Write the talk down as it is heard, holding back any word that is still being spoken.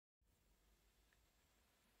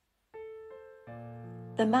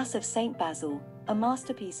The Mass of Saint Basil, a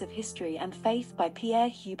masterpiece of history and faith by Pierre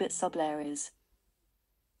Hubert Subleyras.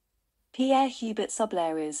 Pierre Hubert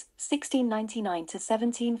Subleyras,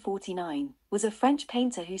 1699–1749, was a French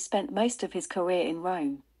painter who spent most of his career in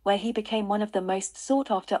Rome, where he became one of the most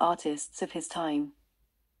sought-after artists of his time.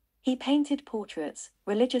 He painted portraits,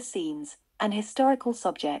 religious scenes, and historical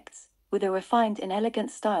subjects, with a refined and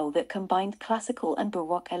elegant style that combined classical and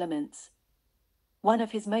Baroque elements. One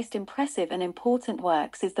of his most impressive and important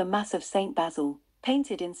works is the Mass of Saint Basil,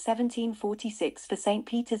 painted in 1746 for St.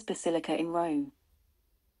 Peter's Basilica in Rome.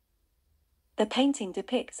 The painting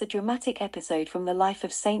depicts a dramatic episode from the life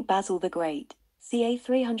of Saint Basil the Great, ca.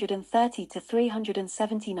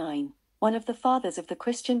 330–379, one of the fathers of the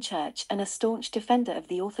Christian Church and a staunch defender of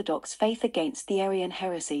the Orthodox faith against the Arian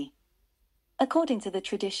heresy. According to the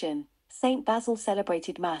tradition, Saint Basil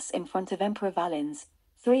celebrated Mass in front of Emperor Valens,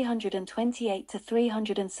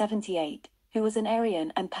 328–378, who was an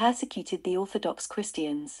Arian and persecuted the Orthodox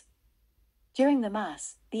Christians. During the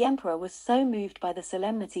Mass, the emperor was so moved by the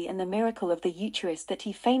solemnity and the miracle of the Eucharist that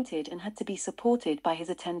he fainted and had to be supported by his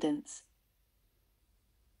attendants.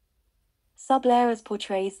 Subleyras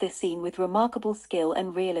portrays this scene with remarkable skill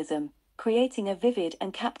and realism, creating a vivid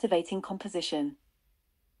and captivating composition.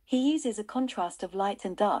 He uses a contrast of light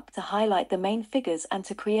and dark to highlight the main figures and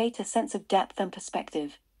to create a sense of depth and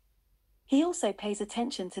perspective. He also pays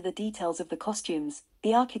attention to the details of the costumes,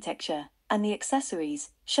 the architecture, and the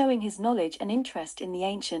accessories, showing his knowledge and interest in the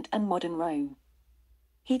ancient and modern Rome.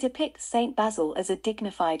 He depicts Saint Basil as a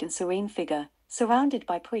dignified and serene figure, surrounded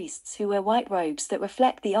by priests who wear white robes that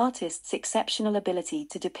reflect the artist's exceptional ability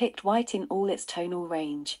to depict white in all its tonal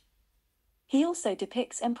range. He also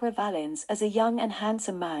depicts Emperor Valens as a young and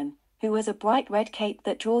handsome man, who wears a bright red cape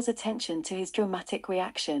that draws attention to his dramatic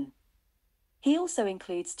reaction. He also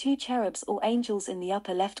includes two cherubs or angels in the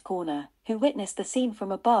upper left corner, who witness the scene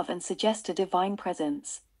from above and suggest a divine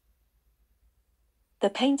presence. The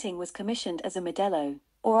painting was commissioned as a modello,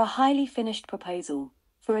 or a highly finished proposal,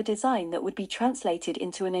 for a design that would be translated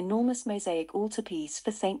into an enormous mosaic altarpiece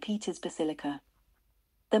for St. Peter's Basilica.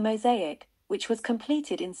 The mosaic, which was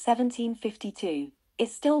completed in 1752,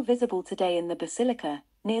 is still visible today in the Basilica,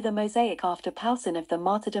 near the mosaic after Poussin of the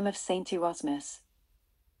Martyrdom of Saint Erasmus.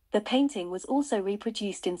 The painting was also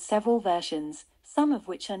reproduced in several versions, some of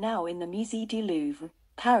which are now in the Musée du Louvre,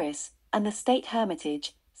 Paris, and the State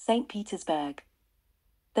Hermitage, St. Petersburg.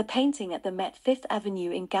 The painting at the Met Fifth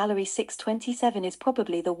Avenue in Gallery 627 is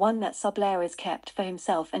probably the one that Subleyras kept for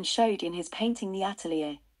himself and showed in his painting The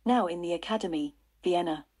Atelier, now in the Academy,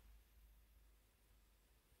 Vienna.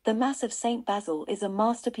 The Mass of Saint Basil is a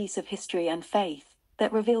masterpiece of history and faith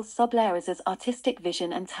that reveals Subleyras' artistic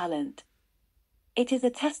vision and talent. It is a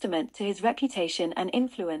testament to his reputation and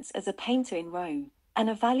influence as a painter in Rome, and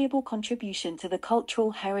a valuable contribution to the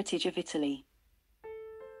cultural heritage of Italy.